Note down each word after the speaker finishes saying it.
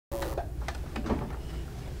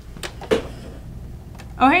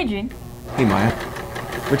Oh, hey, Gene. Hey, Maya.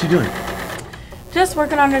 What you doing? Just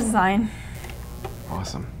working on a design.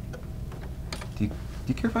 Awesome. Do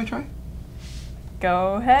you care if I try?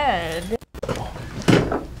 Go ahead.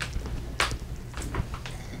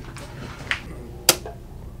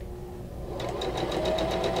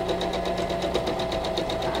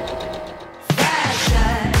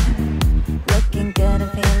 Looking good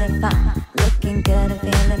and feeling fine. Looking good and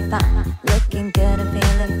feeling fine. Looking good and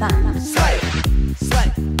feeling fine. Slay,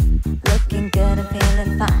 slay. Looking good and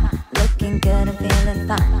feeling fine. Looking good and feeling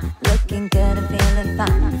fine. Looking good and feeling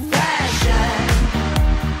fine. Fashion.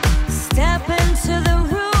 Step into the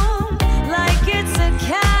room like it's a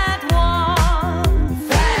catwalk.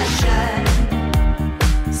 Fashion.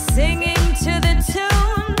 Singing to the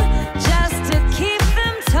tune just to keep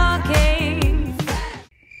them talking.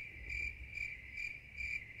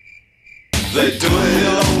 They do it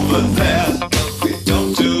over there, but we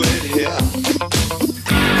don't do it here.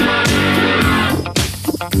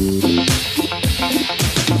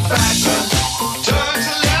 Fashion, turn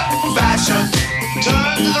to left. Fashion,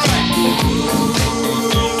 turn to right.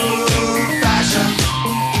 Fashion,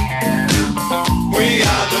 we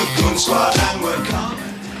are the Goon Squad and we're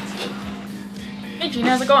coming. Hey, Gene,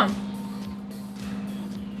 how's it going?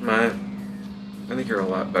 Maya, I think you're a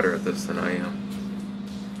lot better at this than I am.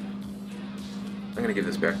 I'm gonna give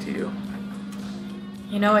this back to you.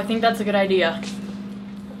 You know, I think that's a good idea.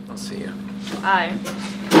 I'll see you. Bye.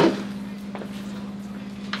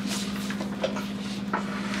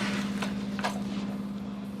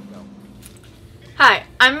 Hi,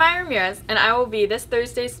 I'm Maya Ramirez, and I will be this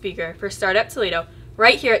Thursday's speaker for StartUp Toledo,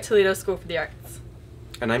 right here at Toledo School for the Arts.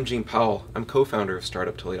 And I'm Gene Powell. I'm co-founder of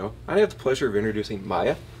StartUp Toledo. I have the pleasure of introducing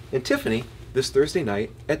Maya and Tiffany this Thursday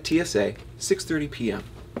night at TSA, 6:30 p.m.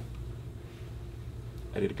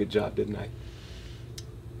 I did a good job, didn't I?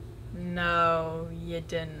 No, you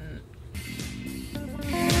didn't.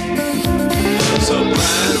 It's a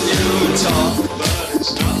brand new talk.